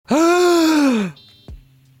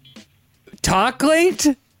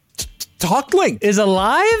TalkLinked TalkLinked is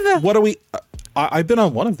alive? What are we... I've been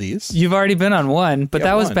on one of these. You've already been on one, but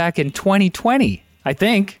that was back in 2020, I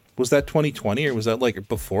think. Was that 2020 or was that like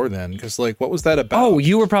before then? Because like, what was that about? Oh,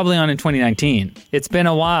 you were probably on in 2019. It's been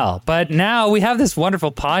a while, but now we have this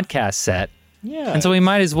wonderful podcast set. Yeah. And so we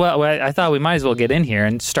might as well, I thought we might as well get in here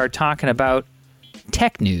and start talking about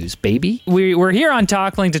tech news, baby. We're here on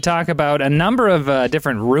TalkLinked to talk about a number of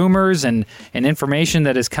different rumors and information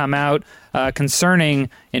that has come out concerning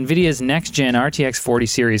NVIDIA's next-gen RTX 40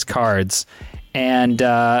 series cards. And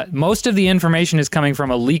most of the information is coming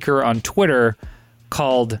from a leaker on Twitter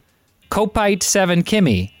called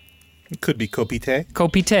Copite7Kimmy. It could be Copite.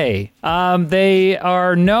 Copite. They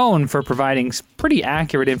are known for providing pretty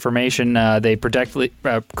accurate information. They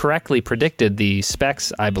correctly predicted the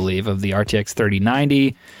specs, I believe, of the RTX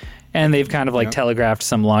 3090, and they've kind of like telegraphed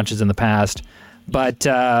some launches in the past. But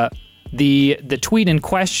the tweet in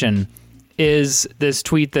question is this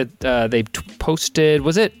tweet that they posted.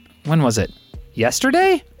 When was it?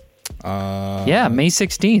 Yesterday? Yeah, May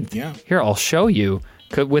 16th. Yeah. Here, I'll show you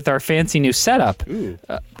with our fancy new setup. Ooh.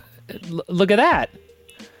 Look at that.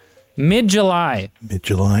 Mid-July.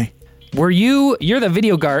 You're the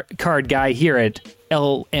video card guy here at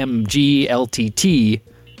LMG LTT.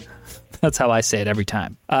 That's how I say it every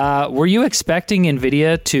time. Were you expecting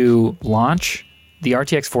NVIDIA to launch the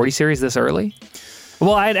RTX 40 series this early?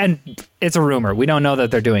 Well, and it's a rumor. We don't know that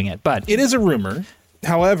they're doing it, but... It is a rumor.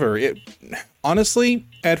 However, honestly,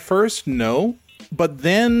 at first, no. But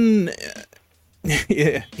then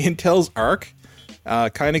Intel's Arc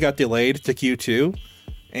kind of got delayed to Q2.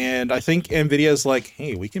 And I think NVIDIA's like,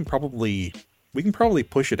 hey, we can probably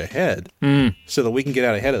push it ahead so that we can get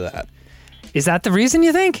out ahead of that. Is that the reason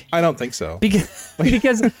you think? I don't think so.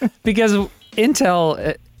 Because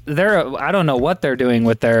Intel... I don't know what they're doing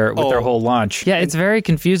with their whole launch. Yeah, it's very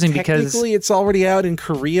confusing because technically it's already out in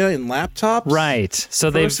Korea in laptops. Right.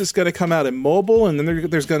 So first it's going to come out in mobile, and then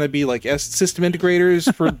there's going to be like system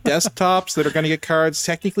integrators for desktops that are going to get cards.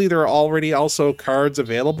 Technically, there are already also cards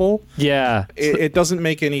available. Yeah. It doesn't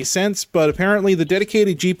make any sense, but apparently the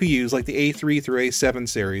dedicated GPUs like the A3 through A7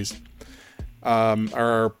 series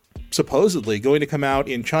are supposedly going to come out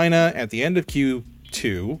in China at the end of Q2.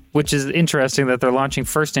 Which is interesting that they're launching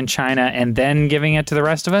first in China and then giving it to the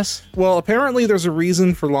rest of us? Well, apparently there's a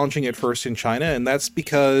reason for launching it first in China, and that's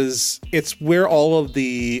because it's where all of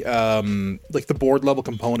the like the board level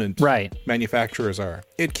component manufacturers are.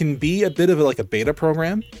 It can be a bit of a beta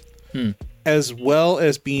program, as well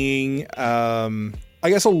as being I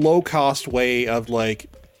guess a low cost way of like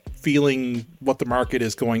feeling what the market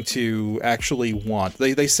is going to actually want.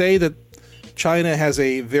 They say that China has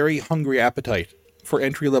a very hungry appetite for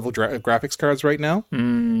entry-level graphics cards right now.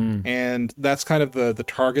 And that's kind of the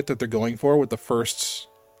target that they're going for with the first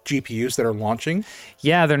GPUs that are launching.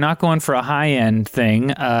 Yeah, they're not going for a high-end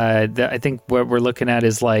thing. I think what we're looking at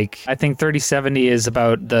is I think 3070 is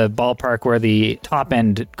about the ballpark where the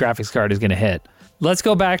top-end graphics card is going to hit. Let's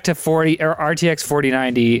go back to RTX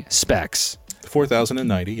 4090 specs.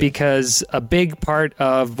 4090. Because a big part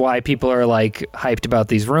of why people are hyped about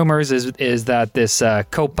these rumors is that this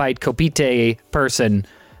Copite person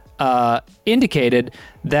indicated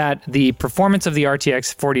that the performance of the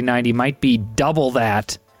RTX 4090 might be double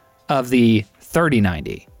that of the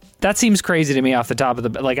 3090. That seems crazy to me off the top of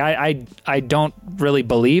the... I don't really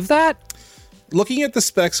believe that. Looking at the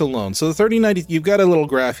specs alone, so the 3090, you've got a little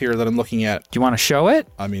graph here that I'm looking at. Do you want to show it?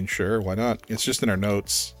 I mean, sure, why not? It's just in our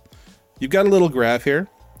notes. You've got a little graph here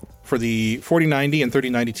for the 4090 and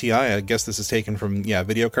 3090 Ti. I guess this is taken from,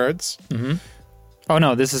 video cards. Mm-hmm. Oh,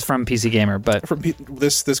 no, this is from PC Gamer, but... From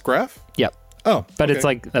this graph? Yep. Oh, but okay. it's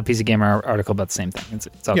like a PC Gamer article about the same thing. It's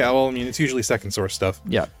okay. Yeah, well, I mean, it's usually second source stuff.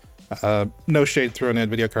 Yeah. No shade thrown at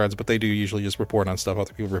video cards, but they do usually just report on stuff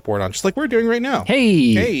other people report on, just like we're doing right now.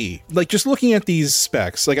 Hey! Just looking at these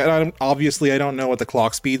specs, obviously I don't know what the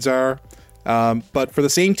clock speeds are, but for the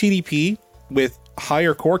same TDP with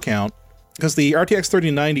higher core count, because the RTX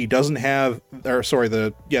 3090 doesn't have, the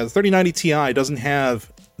 3090 Ti doesn't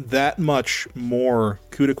have that much more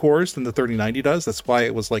CUDA cores than the 3090 does. That's why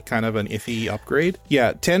it was kind of an iffy upgrade.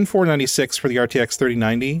 Yeah, 10496 for the RTX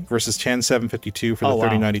 3090 versus 10752 for the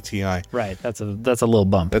 3090 Ti. Right, that's a little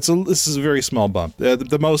bump. This is a very small bump.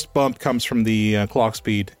 The most bump comes from the clock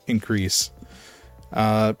speed increase.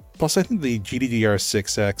 Plus, I think the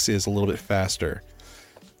GDDR6X is a little bit faster.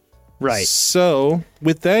 Right. So,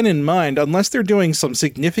 with that in mind, unless they're doing some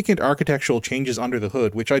significant architectural changes under the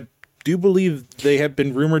hood, which I do believe they have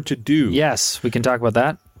been rumored to do. Yes, we can talk about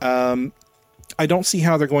that. I don't see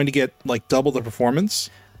how they're going to get double the performance.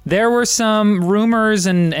 There were some rumors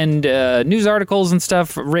and news articles and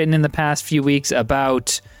stuff written in the past few weeks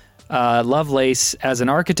about Lovelace as an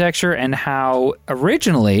architecture and how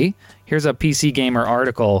originally, here's a PC Gamer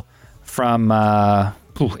article from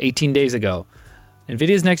 18 days ago.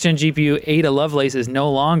 NVIDIA's next-gen GPU Ada Lovelace is no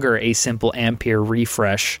longer a simple Ampere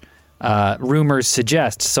refresh, rumors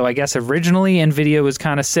suggest. So I guess originally NVIDIA was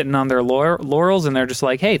kind of sitting on their laurels, and they're just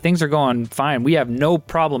like, hey, things are going fine. We have no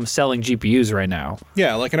problem selling GPUs right now.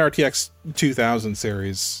 Yeah, like an RTX 2000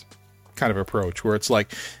 series kind of approach, where it's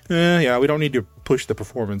like, yeah, we don't need to push the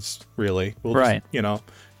performance, really. We'll just,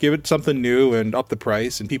 give it something new and up the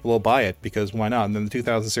price, and people will buy it, because why not? And then the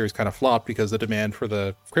 2000 series kind of flopped because the demand for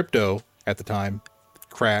the crypto at the time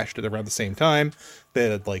crashed at around the same time. They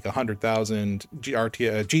had like 100,000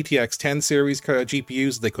 GTX 10 series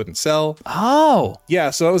GPUs they couldn't sell. Oh, yeah.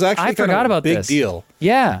 So it was actually kind of a big deal.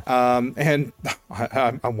 Yeah. And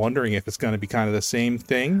I'm wondering if it's going to be kind of the same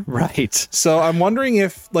thing. Right. So I'm wondering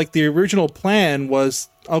if like the original plan was,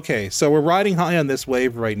 okay, so we're riding high on this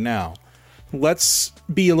wave right now. Let's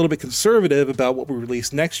be a little bit conservative about what we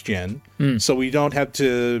release next gen, so we don't have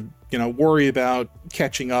to, worry about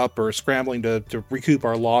catching up or scrambling to recoup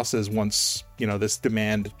our losses once, this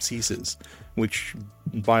demand ceases, which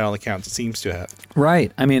by all accounts it seems to have.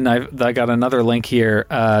 Right. I mean, I got another link here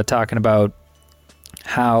talking about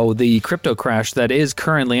how the crypto crash that is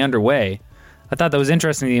currently underway. I thought that was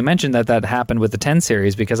interesting that you mentioned that happened with the 10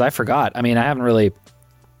 series, because I forgot. I mean, I haven't really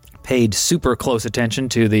paid super close attention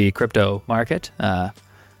to the crypto market.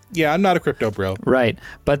 Yeah, I'm not a crypto bro. Right.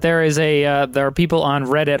 But there are people on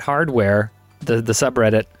Reddit Hardware, the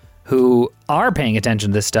subreddit, who are paying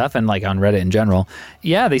attention to this stuff, and like on Reddit in general.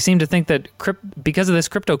 Yeah, they seem to think that because of this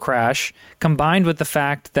crypto crash, combined with the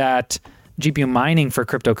fact that GPU mining for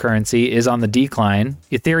cryptocurrency is on the decline,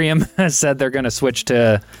 Ethereum has said they're going to switch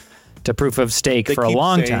to proof of stake for a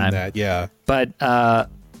long time. That, yeah. But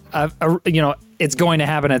it's going to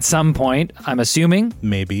happen at some point, I'm assuming.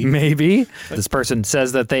 Maybe. This person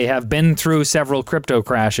says that they have been through several crypto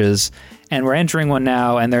crashes, and we're entering one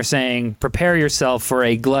now, and they're saying, prepare yourself for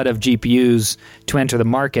a glut of GPUs to enter the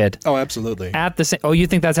market. Oh, absolutely. You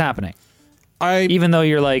think that's happening? Even though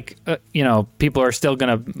you're like, people are still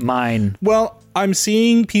going to mine. Well, I'm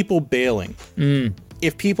seeing people bailing.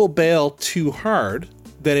 If people bail too hard,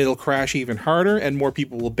 then it'll crash even harder, and more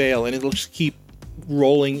people will bail, and it'll just keep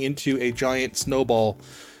rolling into a giant snowball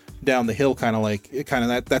down the hill, kind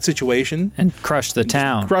of that situation, and crush the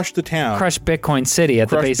town. Crush Bitcoin City at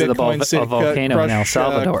the base of the volcano in El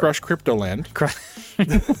Salvador. Crush Cryptoland.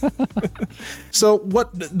 So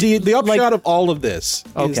what the upshot of all of this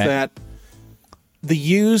is that the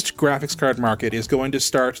used graphics card market is going to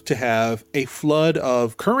start to have a flood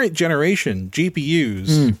of current generation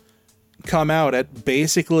GPUs come out at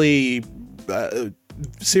basically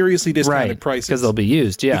seriously discounted prices. Because they'll be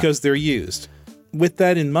used, yeah. Because they're used. With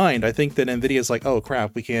that in mind, I think that NVIDIA's like, oh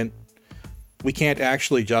crap, we can't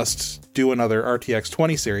actually just do another RTX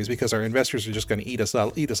 20 series because our investors are just going to eat us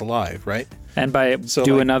alive, right? And by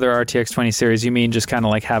another RTX 20 series, you mean just kind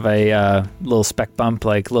of like have a little spec bump,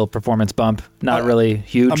 like little performance bump, not really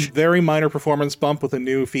huge? A very minor performance bump with a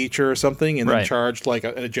new feature or something, and then charged like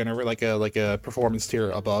a performance tier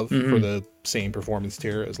above for the same performance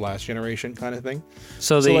tier as last generation kind of thing.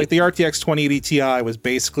 So like the RTX 2080 Ti was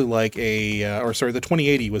basically like the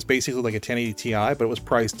 2080 was basically like a 1080 Ti, but it was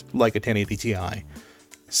priced like a 1080 Ti.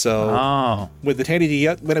 So with the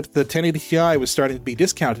 1080, when the 1080 Ti was starting to be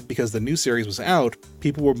discounted because the new series was out,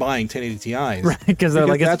 people were buying 1080 Ti's. Right, because they're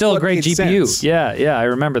like, it's still a great GPU. Sense. Yeah, I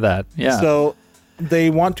remember that. Yeah. So they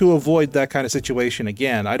want to avoid that kind of situation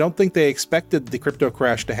again. I don't think they expected the crypto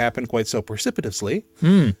crash to happen quite so precipitously.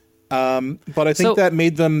 But I think that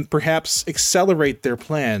made them perhaps accelerate their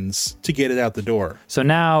plans to get it out the door. So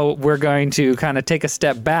now we're going to kind of take a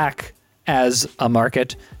step back as a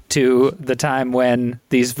market to the time when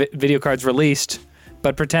these video cards released,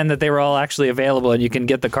 but pretend that they were all actually available and you can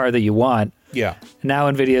get the card that you want. Yeah.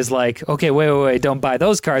 Now NVIDIA's like, okay, wait, don't buy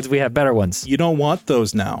those cards. We have better ones. You don't want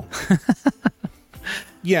those now.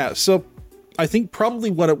 Yeah, so I think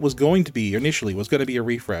probably what it was going to be initially was going to be a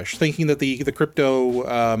refresh, thinking that the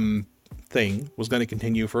crypto thing was going to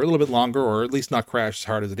continue for a little bit longer, or at least not crash as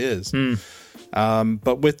hard as it is.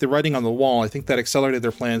 But with the writing on the wall, I think that accelerated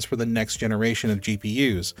their plans for the next generation of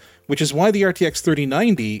GPUs, which is why the RTX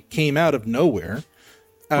 3090 came out of nowhere.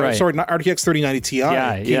 Sorry, not RTX 3090 Ti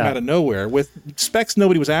came out of nowhere with specs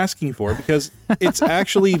nobody was asking for, because it's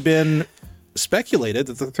actually been speculated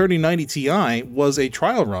that the 3090 Ti was a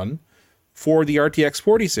trial run for the RTX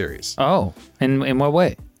 40 series. Oh, in what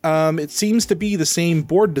way? It seems to be the same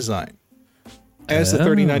board design as the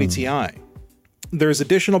 3090 Ti. there's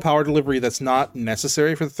additional power delivery that's not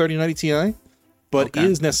necessary for the 3090 Ti, but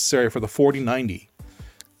is necessary for the 4090.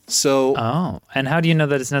 So, and how do you know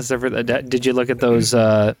that it's necessary for that? Did you look at those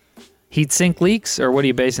heatsink leaks, or what are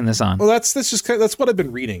you basing this on? Well, that's what I've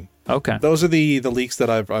been reading. Okay, those are the leaks that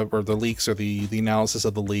the analysis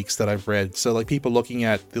of the leaks that I've read. So, like, people looking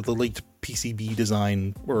at the leaked PCB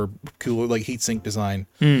design or cooler, like, heatsink design.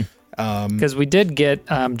 Because we did get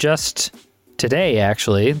just today,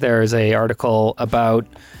 actually, there's a article about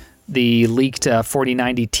the leaked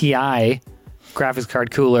 4090 Ti graphics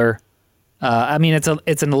card cooler. I mean, it's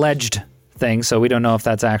an alleged thing, so we don't know if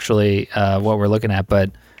that's actually what we're looking at.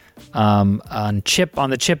 But on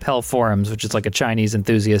the Chip Hell forums, which is like a Chinese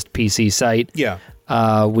enthusiast PC site,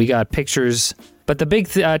 we got pictures. But the big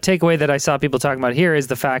takeaway that I saw people talking about here is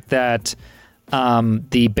the fact that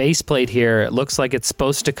the base plate here looks like it's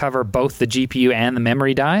supposed to cover both the GPU and the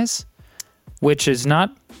memory dies, which is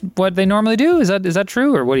not what they normally do. Is that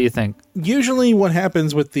true, or what do you think? Usually, what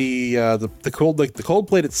happens with the cold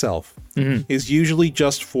plate itself is usually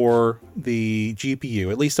just for the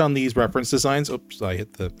GPU. At least on these reference designs. Oops, I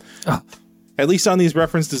hit the. At least on these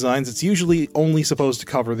reference designs, it's usually only supposed to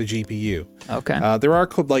cover the GPU. Okay. There are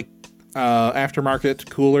aftermarket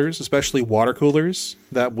coolers, especially water coolers,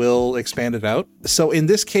 that will expand it out. So in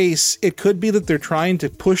this case, it could be that they're trying to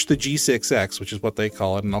push the G6X, which is what they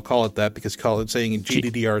call it, and I'll call it that because saying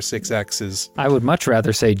GDDR6X is... I would much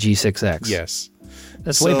rather say G6X. Yes.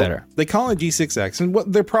 That's way better. They call it G6X,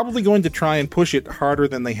 and they're probably going to try and push it harder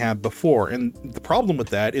than they have before. And the problem with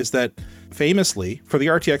that is that, famously, for the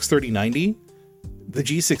RTX 3090, the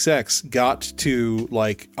G6X got to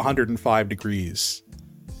like 105 degrees,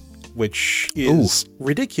 which is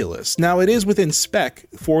ridiculous. Now, it is within spec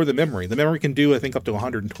for the memory. The memory can do, I think, up to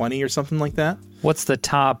 120 or something like that. What's the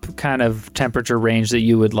top kind of temperature range that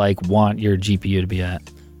you would want your GPU to be at?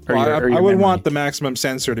 I would want the maximum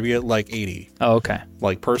sensor to be at like 80. Oh, okay.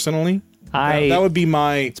 Like, personally, that would be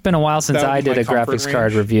my... It's been a while since I did a graphics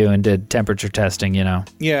card review and did temperature testing,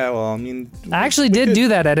 Yeah, well, I mean... I actually did do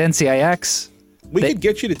that at NCIX. We could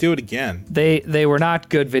get you to do it again. They were not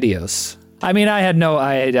good videos. I mean, I had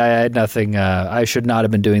nothing. I should not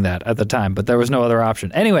have been doing that at the time, but there was no other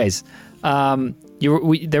option. Anyways,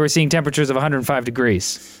 they were seeing temperatures of 105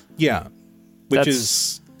 degrees. Yeah, which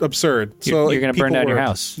is absurd. So you're going to burn down your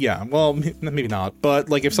house. Yeah, well, maybe not. But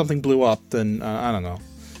like, if something blew up, then I don't know.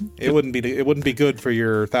 It wouldn't be good for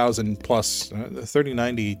your 1,000 plus.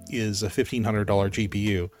 3090 is a $1,500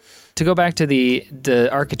 GPU. To go back to the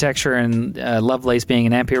architecture and Lovelace being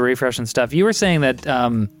an Ampere refresh and stuff, you were saying that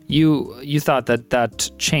you thought that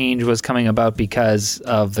change was coming about because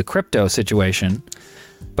of the crypto situation.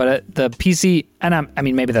 But the PC, and I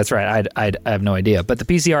mean, maybe that's right. I have no idea. But the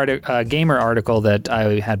PC Gamer article that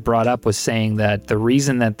I had brought up was saying that the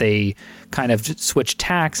reason that they kind of switched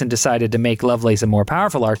tacks and decided to make Lovelace a more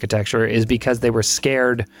powerful architecture is because they were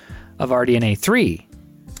scared of RDNA 3.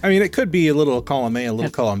 I mean, it could be a little column A, a little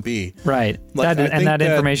column B. Right. That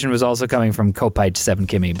information was also coming from Copite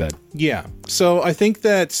 7Kimmy, but... Yeah. So I think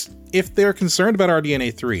that if they're concerned about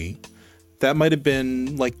RDNA 3, that might have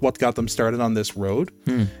been like what got them started on this road.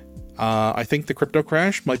 I think the crypto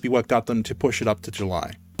crash might be what got them to push it up to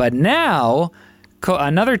July. But now,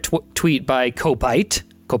 another tweet by Copite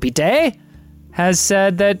has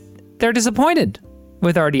said that they're disappointed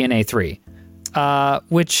with RDNA 3.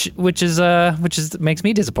 Which makes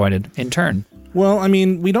me disappointed in turn. Well, I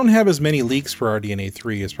mean, we don't have as many leaks for RDNA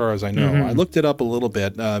 3 as far as I know. I looked it up a little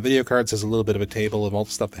bit. Video Cards has a little bit of a table of all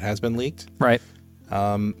the stuff that has been leaked. Right.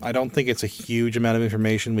 I don't think it's a huge amount of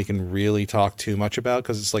information we can really talk too much about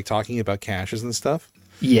because it's like talking about caches and stuff.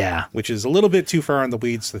 Yeah. Which is a little bit too far in the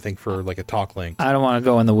weeds, I think, for like a TalkLinked. I don't want to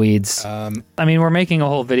go in the weeds. I mean, we're making a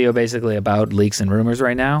whole video basically about leaks and rumors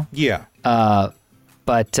right now. Yeah.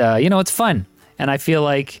 But it's fun. And I feel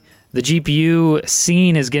like the GPU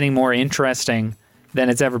scene is getting more interesting than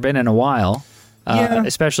it's ever been in a while.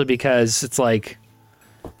 Especially because it's like...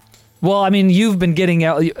 Well, I mean, you've been getting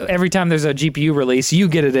out... Every time there's a GPU release, you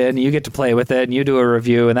get it in, you get to play with it, and you do a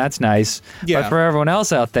review, and that's nice. Yeah. But for everyone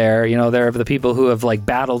else out there, there are the people who have like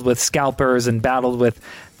battled with scalpers and battled with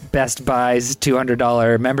Best Buy's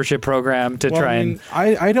 $200 membership program to try and...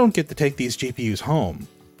 I don't get to take these GPUs home.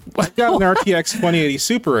 I've got an RTX 2080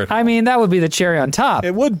 Super at home. I mean, that would be the cherry on top.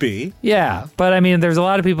 It would be. Yeah, but I mean, there's a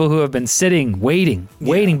lot of people who have been sitting, waiting,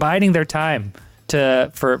 biding their time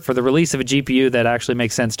for the release of a GPU that actually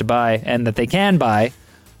makes sense to buy and that they can buy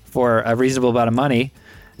for a reasonable amount of money.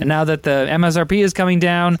 And now that the MSRP is coming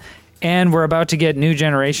down and we're about to get new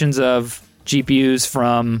generations of GPUs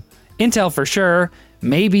from Intel for sure,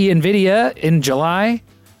 maybe Nvidia in July,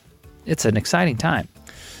 it's an exciting time.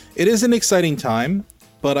 It is an exciting time,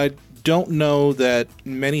 but I don't know that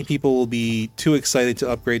many people will be too excited to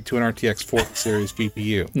upgrade to an RTX 40 series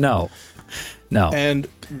GPU. No. And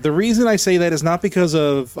the reason I say that is not because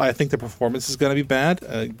of I think the performance is going to be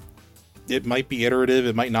bad. It might be iterative.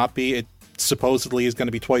 It might not be. It supposedly is going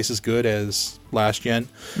to be twice as good as last gen.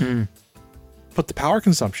 But the power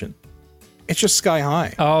consumption, it's just sky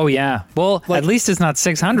high. Oh, yeah. Well, at least it's not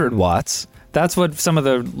 600 watts. That's what some of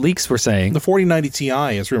the leaks were saying. The 4090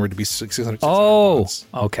 Ti is rumored to be 600 watts.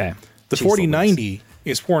 Okay. The 4090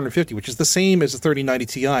 is 450, which is the same as the 3090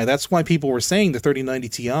 Ti. That's why people were saying the 3090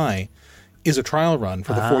 Ti is a trial run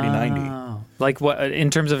for the 4090. Like what in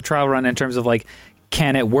terms of trial run? In terms of like,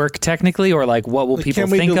 can it work technically, or like what will people think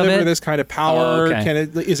of it? Can we deliver this kind of power?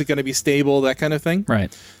 Is it going to be stable? That kind of thing.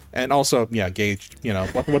 Right. And also, gauge.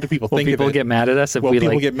 What do people think of it? Will people get mad at us if will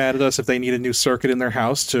people get mad at us if they need a new circuit in their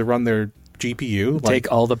house to run their GPU?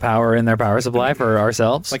 Take all the power in their power supply for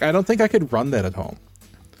ourselves? Like, I don't think I could run that at home.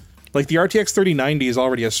 Like, the RTX 3090 is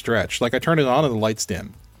already a stretch. Like, I turn it on and the lights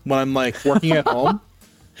dim when I'm like working at home.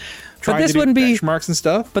 Trying to do benchmarks and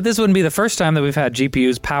stuff. But this wouldn't be the first time that we've had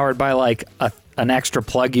GPUs powered by like an extra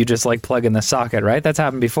plug you just like plug in the socket, right? That's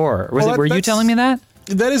happened before. Were you telling me that?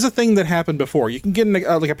 That is a thing that happened before. You can get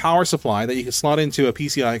like a power supply that you can slot into a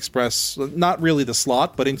PCI Express, not really the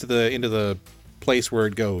slot, but into the place where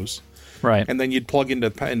it goes. Right. And then you'd plug into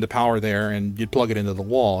power there, and you'd plug it into the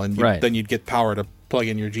wall, and then you'd get power to plug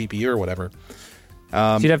in your GPU or whatever.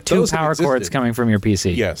 So you'd have two power cords coming from your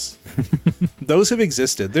PC. Yes. Those have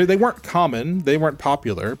existed. They weren't common. They weren't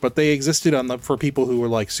popular, but they existed for people who were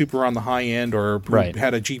like super on the high end or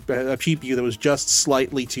had a GPU that was just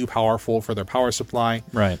slightly too powerful for their power supply.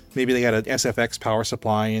 Right. Maybe they had an SFX power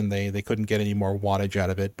supply and they couldn't get any more wattage out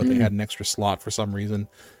of it, but they had an extra slot for some reason.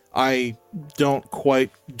 I don't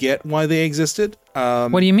quite get why they existed.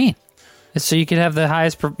 What do you mean? So you could have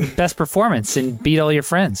the best performance and beat all your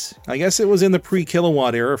friends. I guess it was in the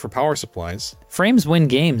pre-kilowatt era for power supplies. Frames win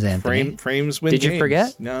games, Anthony. Frames win games. Did you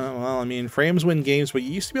forget? No, well, I mean, frames win games, but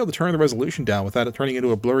you used to be able to turn the resolution down without it turning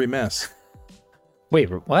into a blurry mess. Wait,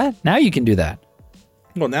 what? Now you can do that.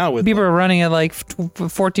 Well, now with people are running at like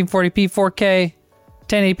 1440p, 4K,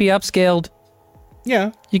 1080p upscaled.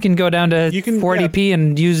 Yeah, you can go down to 40p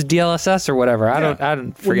and use DLSS or whatever. I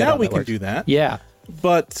don't forget. Well, now we can do that. Yeah.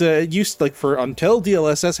 But until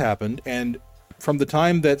DLSS happened, and from the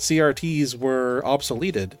time that CRTs were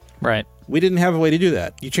obsoleted, right, we didn't have a way to do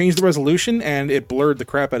that. You changed the resolution, and it blurred the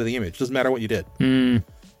crap out of the image. Doesn't matter what you did.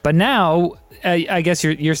 But now, I guess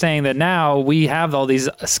you're saying that now we have all these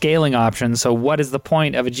scaling options. So what is the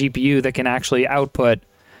point of a GPU that can actually output,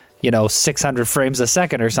 600 frames a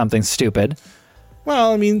second or something stupid?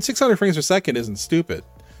 Well, I mean, 600 frames per second isn't stupid.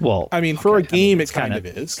 Well, I mean, for a game, it kind of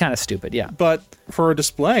is. It's kind of stupid, yeah. But for a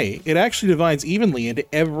display, it actually divides evenly into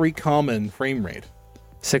every common frame rate.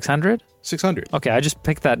 600? 600. Okay, I just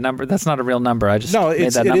picked that number. That's not a real number. I just it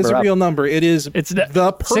is a real number. It is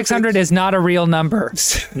the perfect... 600 is not a real number.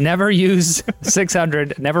 Never use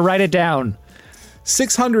 600. Never write it down.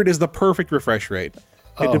 600 is the perfect refresh rate.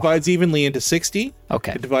 It divides evenly into 60.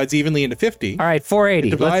 Okay. It divides evenly into 50. All right, 480.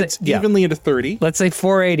 It divides evenly into 30. Let's say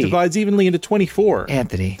 480. It divides evenly into 24.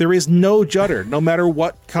 Anthony. There is no judder, no matter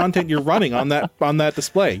what content you're running on that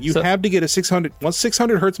display. You have to get a 600. Once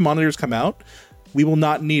 600 hertz monitors come out, we will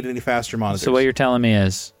not need any faster monitors. So what you're telling me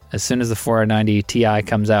is, as soon as the 490 Ti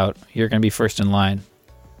comes out, you're going to be first in line.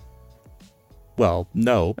 Well,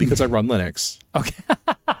 no, because I run Linux. Okay.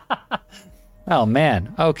 Oh,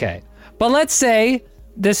 man. Okay. But let's say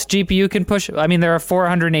this GPU can push... I mean, there are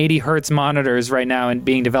 480 hertz monitors right now and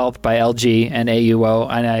being developed by LG and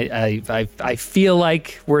AUO, and I feel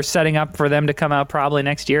like we're setting up for them to come out probably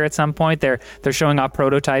next year at some point. They're showing off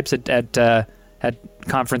prototypes at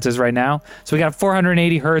conferences right now. So we got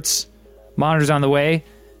 480 hertz monitors on the way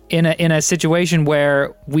in a situation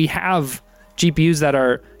where we have GPUs that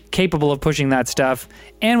are capable of pushing that stuff,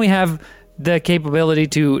 and we have the capability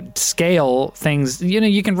to scale things.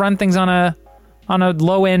 You can run things on a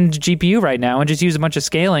low end GPU right now and just use a bunch of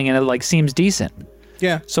scaling, and it seems decent.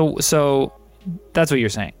 Yeah. So that's what you're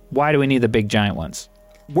saying. Why do we need the big giant ones?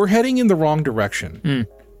 We're heading in the wrong direction.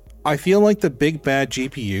 I feel like the big bad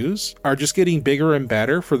GPUs are just getting bigger and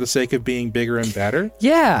badder for the sake of being bigger and badder.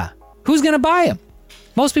 Yeah. Who's going to buy them?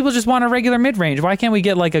 Most people just want a regular mid-range. Why can't we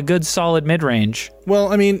get a good solid mid-range?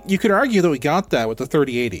 Well, I mean, you could argue that we got that with the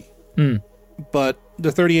 3080. But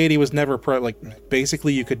the 3080 was never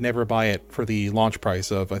basically you could never buy it for the launch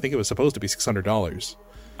price of, I think it was supposed to be $600.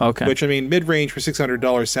 Okay. Which, I mean, mid-range for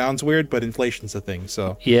 $600 sounds weird, but inflation's a thing,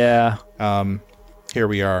 so. Yeah. Here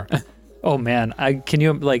we are. Oh man, can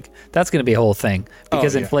you that's going to be a whole thing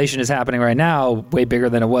because inflation is happening right now, way bigger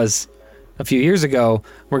than it was a few years ago.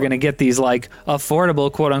 We're going to get these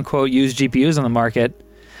affordable quote unquote used GPUs on the market.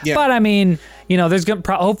 Yeah. But I mean, there's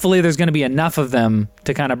hopefully there's going to be enough of them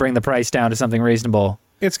to kind of bring the price down to something reasonable.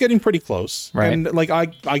 It's getting pretty close, right? And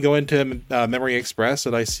I go into Memory Express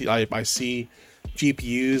and I see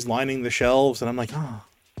GPUs lining the shelves, and I'm like, oh,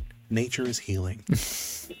 nature is healing.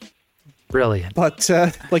 Brilliant. But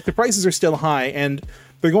the prices are still high, and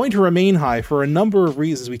they're going to remain high for a number of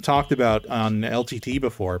reasons we talked about on LTT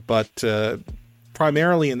before. But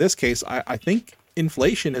primarily in this case, I think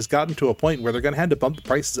inflation has gotten to a point where they're going to have to bump the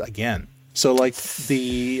prices again. So I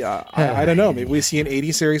don't know, maybe we see an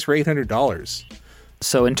 80 series for $800.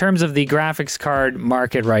 So in terms of the graphics card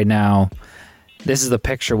market right now, this is the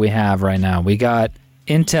picture we have right now. We got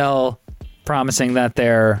Intel promising that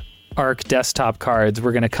their Arc desktop cards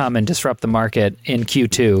were going to come and disrupt the market in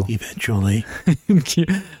Q2. Eventually.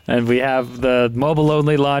 And we have the mobile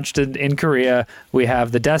only launched in Korea. We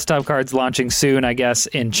have the desktop cards launching soon, I guess,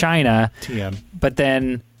 in China. TM. But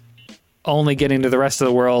then only getting to the rest of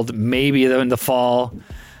the world maybe in the fall.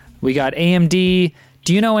 We got AMD.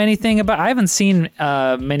 Do you know anything about... I haven't seen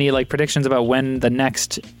many predictions about when the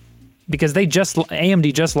next... Because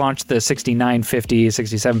AMD just launched the 6950,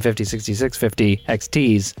 6750, 6650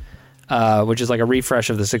 XTs, which is like a refresh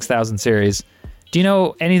of the 6000 series. Do you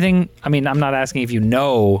know anything? I mean, I'm not asking if you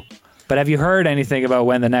know, but have you heard anything about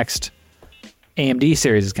when the next AMD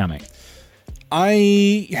series is coming?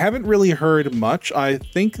 I haven't really heard much. I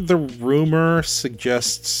think the rumor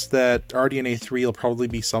suggests that RDNA 3 will probably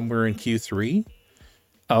be somewhere in Q3.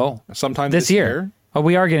 Oh. Sometime this year. Oh,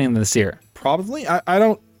 we are getting them this year. Probably. I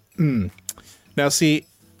don't... Now, see...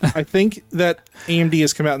 I think that AMD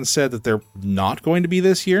has come out and said that they're not going to be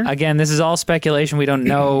this year. Again, this is all speculation. We don't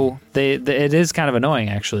know. It is kind of annoying,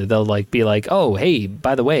 actually. They'll be like, oh, hey,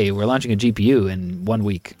 by the way, we're launching a GPU in 1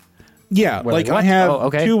 week. Yeah, I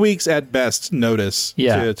have 2 weeks at best notice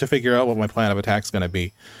to figure out what my plan of attack is going to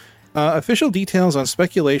be. Official details on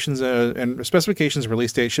speculations and specifications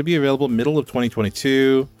release date should be available middle of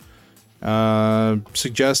 2022.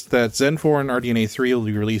 Suggest that Zen 4 and RDNA 3 will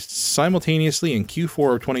be released simultaneously in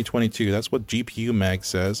Q4 of 2022. That's what GPU Mag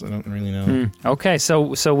says. I don't really know. Okay,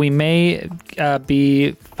 so we may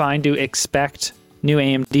be fine to expect new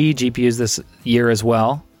AMD GPUs this year as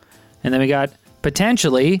well. And then we got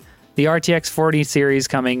potentially the RTX 40 series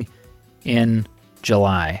coming in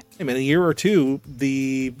July. I mean, a year or two,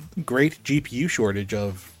 the great GPU shortage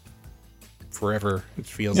of forever, it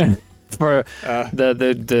feels like. For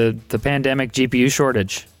the pandemic GPU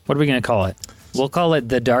shortage. What are we going to call it? We'll call it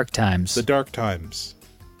the dark times. The dark times.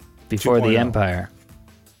 Before 2.0. The empire.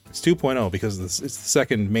 It's 2.0 because it's the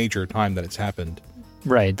second major time that it's happened.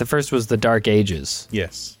 Right. The first was the dark ages.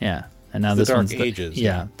 Yes. Yeah. And now this one's dark ages.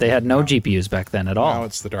 Yeah. They had no GPUs back then at all. Now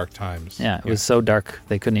it's the dark times. Yeah. It was so dark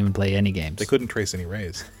they couldn't even play any games. They couldn't trace any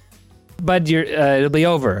rays. But it'll be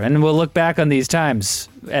over, and we'll look back on these times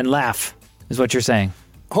and laugh, is what you're saying.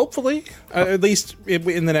 Hopefully, at least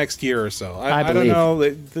in the next year or so. I don't know.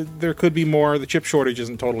 There could be more. The chip shortage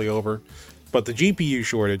isn't totally over, but the GPU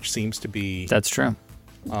shortage seems to be... That's true.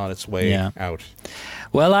 On its way out.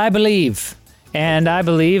 Well, I believe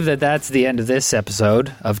that that's the end of this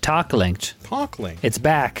episode of TalkLinked. TalkLinked. It's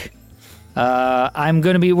back. We're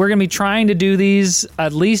gonna be trying to do these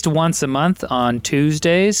at least once a month on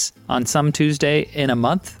Tuesdays, on some Tuesday in a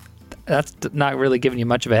month. That's not really giving you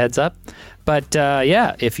much of a heads up. But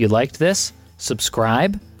if you liked this,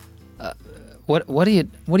 subscribe. What do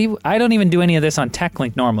you? I don't even do any of this on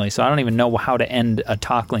TechLinked normally, so I don't even know how to end a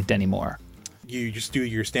TalkLinked anymore. You just do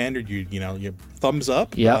your standard. You thumbs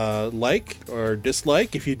up, yep. Like or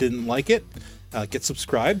dislike if you didn't like it. Get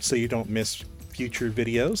subscribed so you don't miss future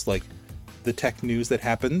videos like the tech news that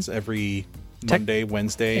happens every Monday,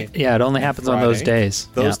 Wednesday. Yeah, it only happens Friday. On those days.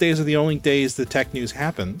 Those days are the only days the tech news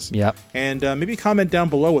happens. Yep. And maybe comment down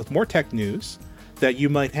below with more tech news that you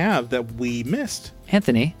might have that we missed.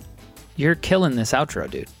 Anthony, you're killing this outro,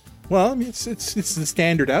 dude. Well, I mean, it's the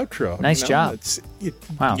standard outro. Nice job.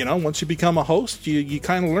 Wow. Once you become a host, you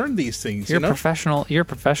kind of learn these things. You're professional. You're a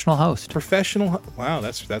professional host. Professional. Wow,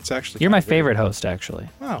 that's actually. You're my favorite host, actually.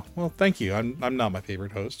 Wow. Well, thank you. I'm not my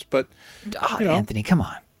favorite host, but Anthony, come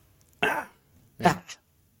on.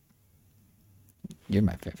 You're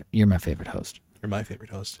my favorite. You're my favorite host. You're my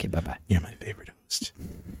favorite host. Okay, bye-bye. You're my favorite host.